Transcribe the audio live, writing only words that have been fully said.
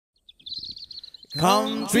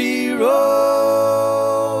Country road,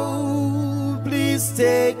 please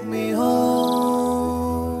take me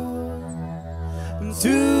home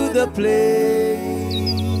to the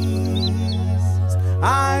place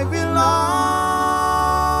I belong,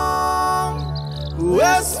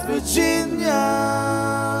 West Virginia,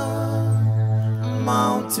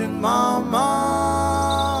 Mountain Mama,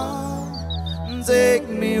 take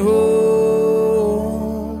me home,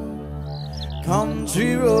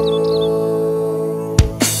 country road.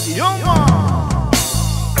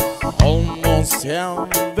 Almost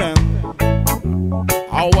heaven,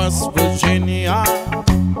 West Virginia.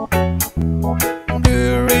 The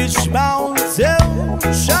rich mountain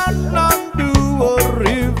shall not do a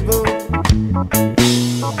river.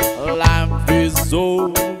 Life is so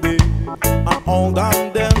big and older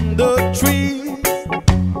than the trees,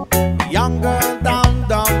 younger than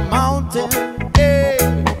the mountain,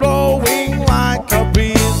 blowing like a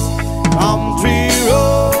breeze. Country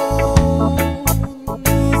road,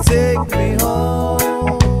 take me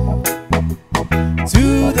home to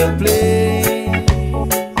the place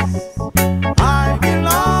I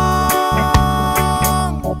belong,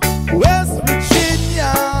 West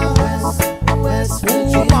Virginia, West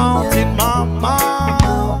Virginia. Mountain Mama,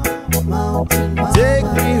 take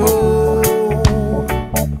me home,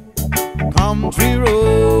 country road.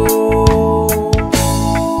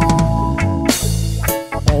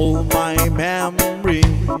 All my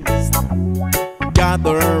memories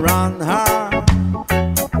gather around her.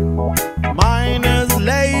 Mine is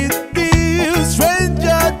lady,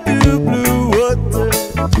 stranger to blue water,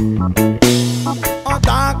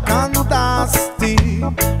 dark and dusty,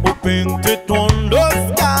 painted on the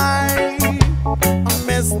sky. A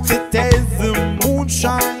misty taste the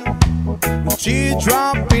moonshine, she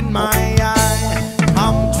drop in my eye.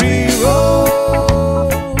 Country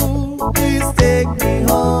road, please take me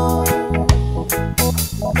home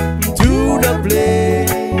to the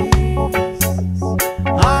place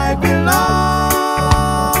I belong,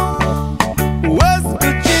 West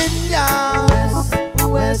Virginia,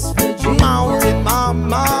 West Virginia. Mountain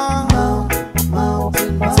Mama,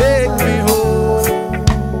 take me home,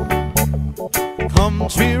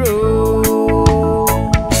 country road.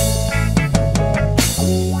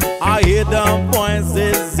 I hear the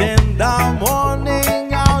voices in the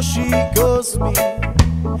morning, how she calls me.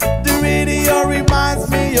 The radio reminds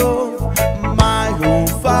me of my home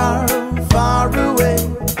far, far away.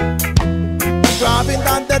 Driving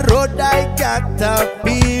down the road, I got a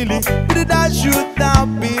feeling that I should have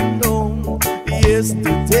been home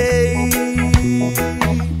yesterday.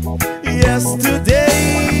 Yesterday,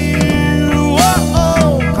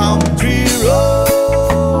 oh, country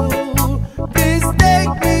road, please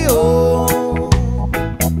take me home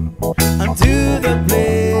unto the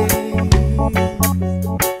place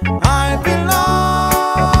I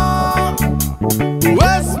belong,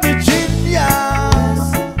 West Virginia,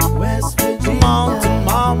 West Virginia. Mountain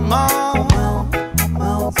Mama,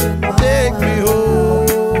 take me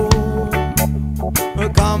home,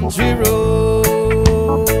 country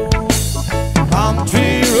road,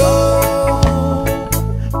 country road.